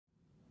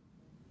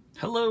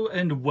Hello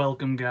and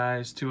welcome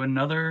guys to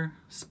another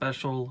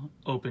special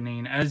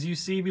opening. As you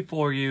see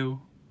before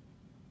you,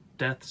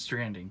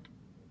 Stranding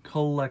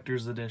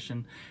Collector's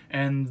Edition.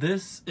 And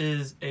this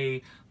is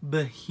a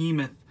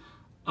behemoth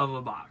of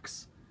a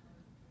box.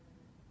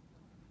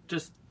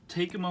 Just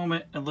take a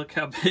moment and look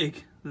how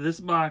big this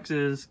box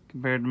is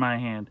compared to my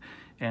hand.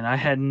 And I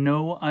had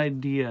no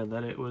idea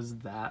that it was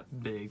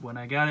that big. When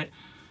I got it,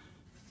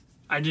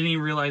 I didn't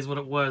even realize what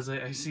it was.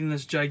 I seen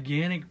this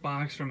gigantic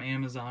box from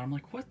Amazon. I'm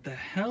like, what the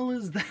hell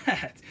is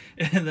that?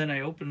 And then I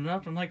opened it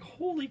up. I'm like,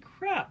 holy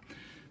crap.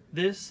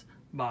 This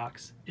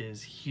box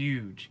is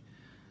huge.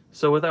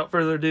 So without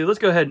further ado, let's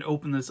go ahead and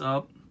open this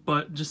up.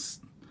 But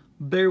just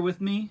bear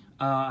with me.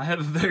 I have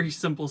a very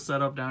simple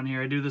setup down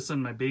here. I do this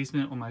in my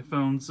basement on my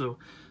phone. So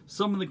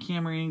some of the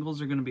camera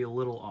angles are going to be a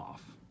little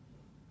off.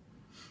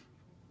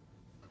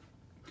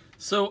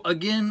 So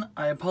again,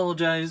 I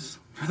apologize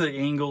for the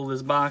angle.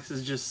 This box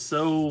is just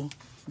so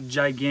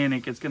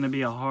gigantic. It's going to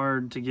be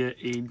hard to get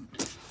a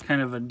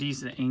kind of a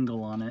decent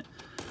angle on it.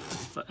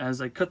 But as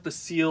I cut the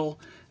seal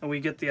and we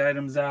get the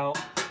items out,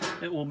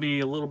 it will be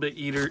a little bit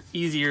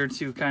easier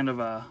to kind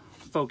of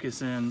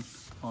focus in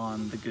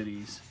on the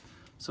goodies.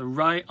 So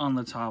right on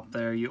the top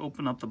there, you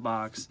open up the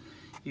box,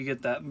 you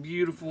get that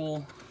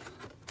beautiful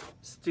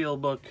steel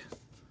book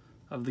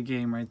of the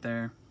game right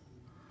there.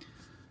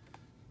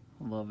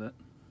 Love it.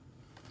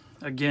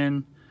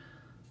 Again,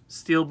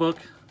 steelbook,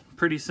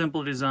 pretty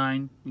simple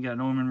design. You got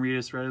Norman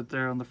Reedus right up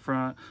there on the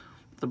front,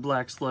 with the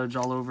black sludge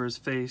all over his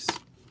face.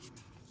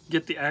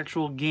 Get the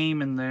actual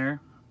game in there,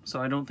 so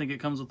I don't think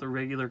it comes with a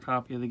regular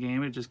copy of the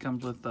game. It just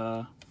comes with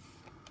the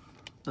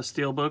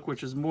steelbook,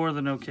 which is more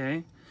than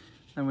okay.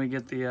 Then we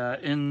get the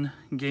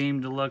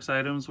in-game deluxe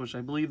items, which I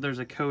believe there's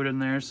a code in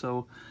there,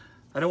 so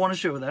I don't want to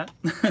show that.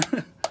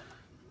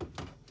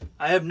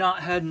 I have not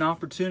had an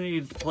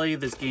opportunity to play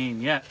this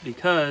game yet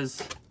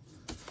because,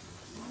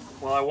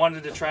 well, I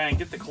wanted to try and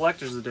get the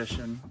collector's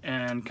edition.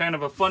 And kind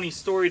of a funny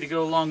story to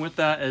go along with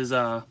that is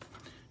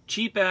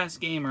Cheap Ass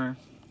Gamer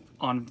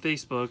on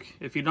Facebook.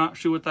 If you're not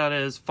sure what that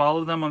is,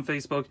 follow them on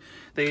Facebook.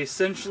 They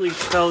essentially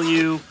tell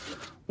you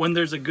when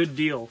there's a good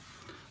deal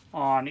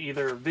on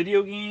either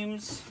video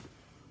games,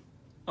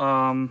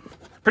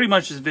 pretty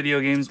much just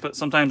video games, but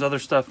sometimes other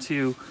stuff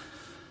too.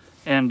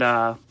 And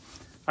I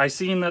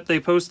seen that they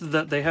posted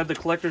that they had the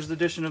collector's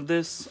edition of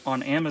this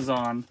on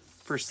Amazon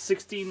for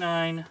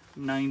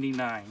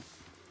 $69.99.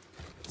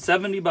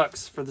 70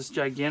 bucks for this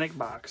gigantic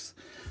box.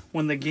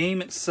 When the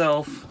game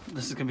itself,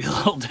 this is gonna be a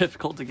little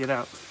difficult to get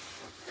out,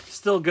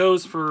 still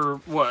goes for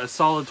what, a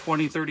solid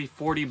 20, 30,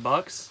 40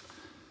 bucks.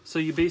 So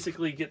you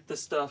basically get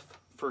this stuff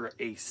for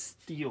a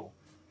steal.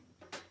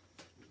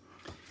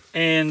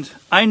 And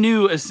I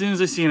knew as soon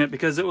as I seen it,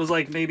 because it was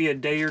like maybe a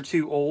day or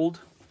two old.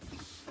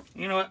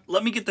 You know what?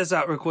 Let me get this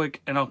out real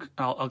quick and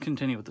I'll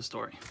continue with the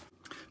story.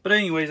 But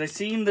anyways, I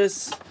seen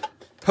this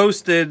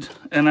posted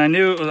and I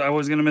knew I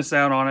was going to miss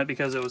out on it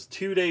because it was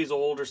 2 days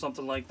old or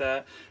something like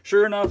that.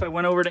 Sure enough, I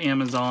went over to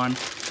Amazon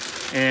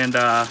and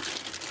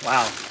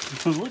wow,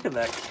 look at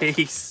that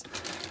case.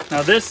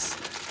 Now this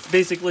is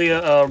basically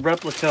a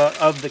replica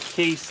of the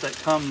case that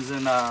comes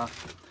in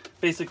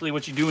basically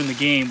what you do in the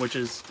game, which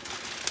is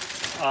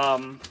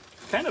kind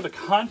of a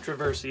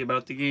controversy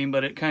about the game,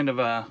 but it kind of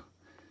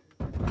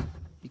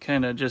you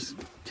kind of just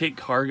take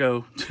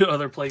cargo to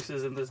other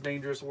places in this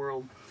dangerous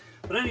world.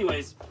 But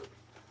anyways,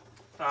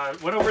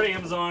 went over to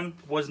Amazon,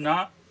 was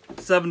not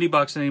 70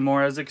 bucks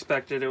anymore as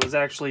expected. It was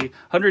actually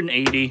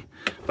 180,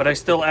 but I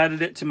still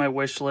added it to my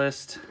wish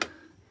list.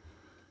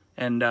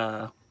 And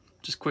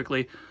just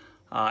quickly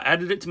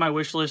added it to my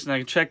wish list, and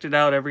I checked it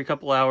out every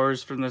couple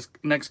hours for the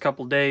next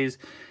couple days.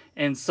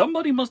 And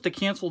somebody must have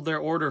canceled their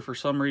order for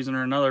some reason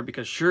or another,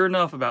 because sure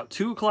enough, about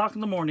 2 o'clock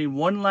in the morning,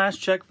 one last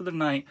check for the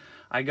night,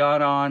 I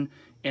got on,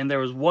 and there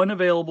was one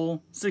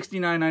available,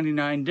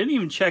 $69.99. Didn't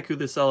even check who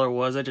the seller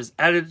was. I just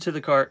added it to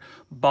the cart,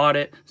 bought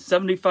it,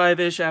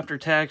 75-ish after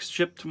tax,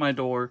 shipped to my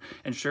door.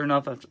 And sure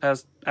enough,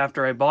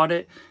 after I bought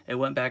it, it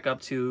went back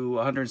up to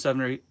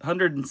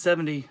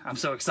 170. I'm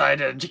so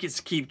excited. I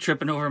just keep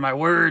tripping over my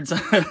words.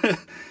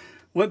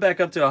 Went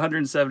back up to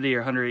 170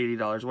 or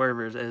 $180,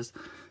 wherever it is.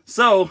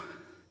 So,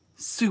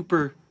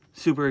 super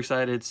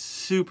excited,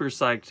 super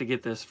psyched to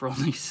get this for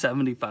only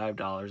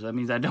 $75. That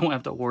means I don't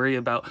have to worry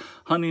about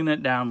hunting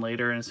it down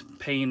later and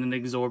paying an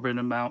exorbitant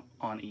amount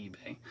on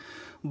eBay.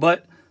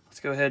 But let's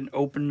go ahead and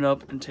open it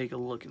up and take a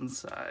look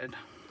inside.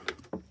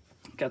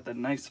 Got the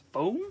nice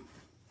foam.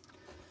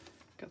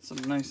 Got some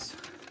nice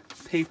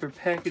paper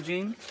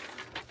packaging.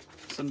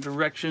 Some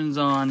directions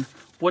on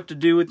what to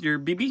do with your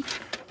BB.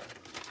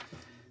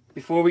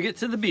 Before we get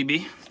to the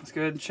BB, let's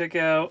go ahead and check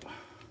out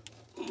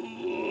a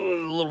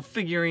little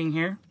figurine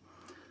here.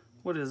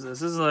 What is this?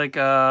 This is like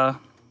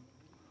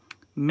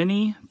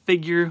mini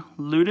figure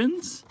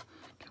Ludens.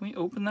 Can we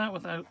open that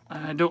without?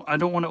 I don't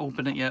want to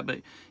open it yet,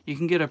 but you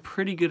can get a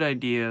pretty good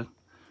idea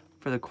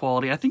for the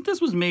quality. I think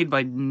this was made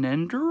by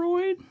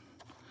Nendoroid,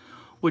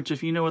 which,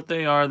 if you know what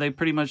they are, they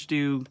pretty much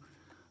do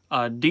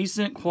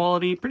decent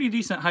quality, pretty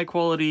decent high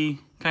quality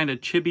kind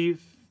of chibi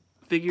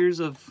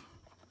figures of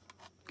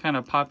kind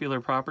of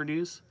popular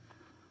properties.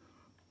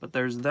 But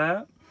there's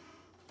that.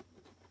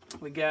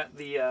 We got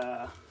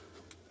the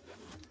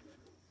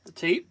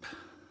tape.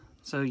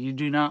 So you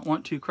do not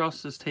want to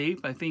cross this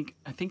tape. I think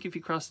if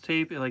you cross the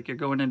tape, like, you're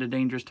going into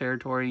dangerous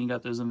territory. You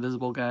got those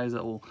invisible guys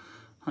that will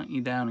hunt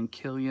you down and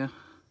kill you.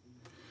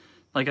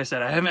 Like I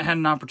said, I haven't had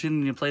an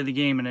opportunity to play the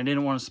game, and I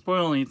didn't want to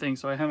spoil anything,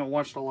 so I haven't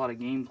watched a lot of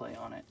gameplay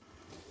on it.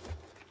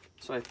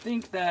 So I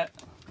think that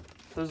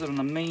those are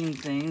the main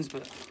things,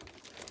 but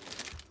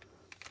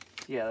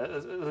yeah,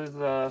 those are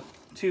the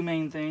two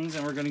main things,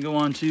 and we're going to go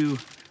on to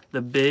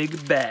the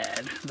big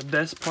bad, the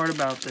best part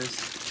about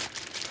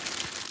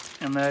this,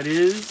 and that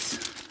is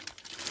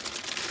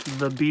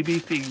the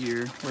BB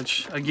figure,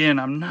 which, again,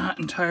 I'm not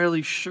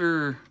entirely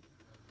sure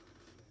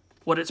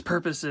what its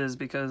purpose is,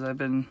 because I've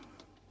been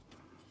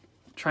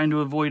trying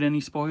to avoid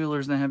any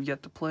spoilers and I have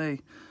yet to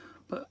play.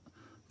 But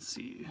let's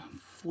see,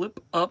 flip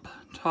up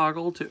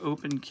toggle to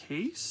open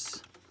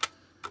case.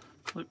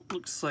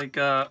 Looks like,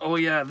 oh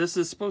yeah, this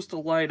is supposed to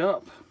light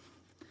up.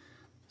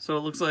 So it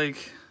looks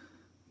like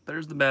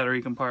there's the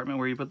battery compartment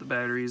where you put the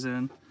batteries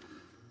in.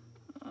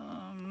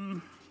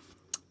 Let's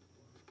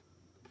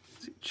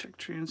see, check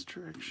trans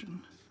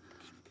direction.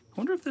 I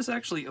wonder if this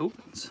actually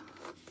opens.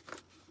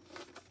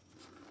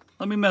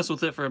 Let me mess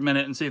with it for a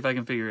minute and see if I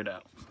can figure it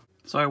out.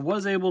 So I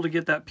was able to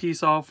get that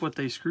piece off with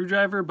a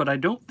screwdriver, but I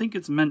don't think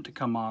it's meant to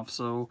come off.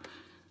 So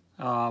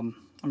I'm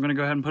going to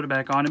go ahead and put it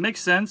back on. It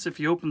makes sense. If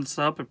you open this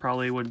up, it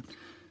probably would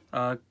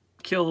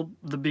kill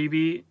the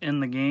BB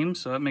in the game.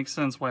 So it makes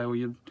sense why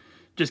we would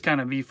just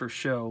kind of be for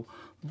show.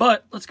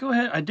 But let's go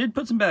ahead. I did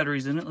put some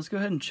batteries in it. Let's go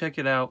ahead and check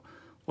it out,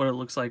 what it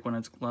looks like when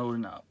it's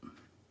loading up.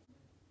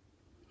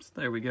 So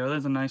there we go.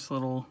 There's a nice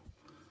little...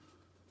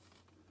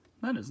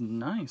 That is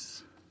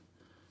nice.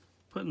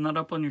 Putting that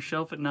up on your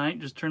shelf at night,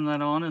 just turn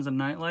that on as a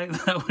nightlight,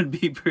 that would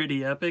be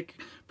pretty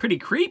epic. Pretty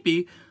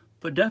creepy,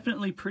 but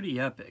definitely pretty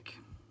epic.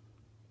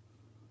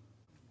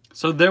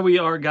 So there we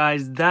are,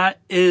 guys. That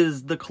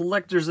is the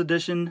collector's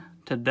edition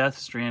to Death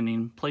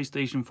Stranding,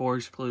 PlayStation 4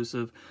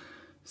 exclusive.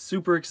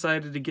 Super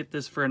excited to get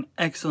this for an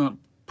excellent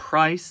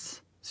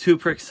price.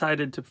 Super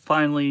excited to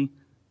finally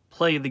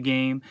play the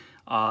game.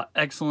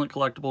 Excellent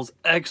collectibles,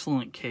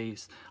 excellent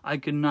case. I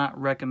could not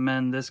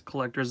recommend this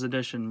collector's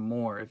edition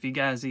more. If you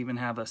guys even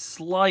have a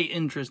slight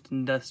interest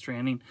in Death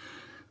Stranding,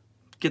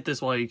 get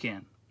this while you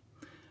can.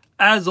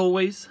 As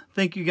always,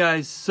 thank you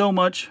guys so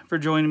much for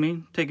joining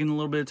me, taking a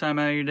little bit of time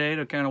out of your day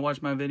to kind of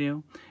watch my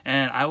video,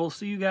 and I will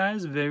see you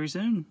guys very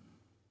soon.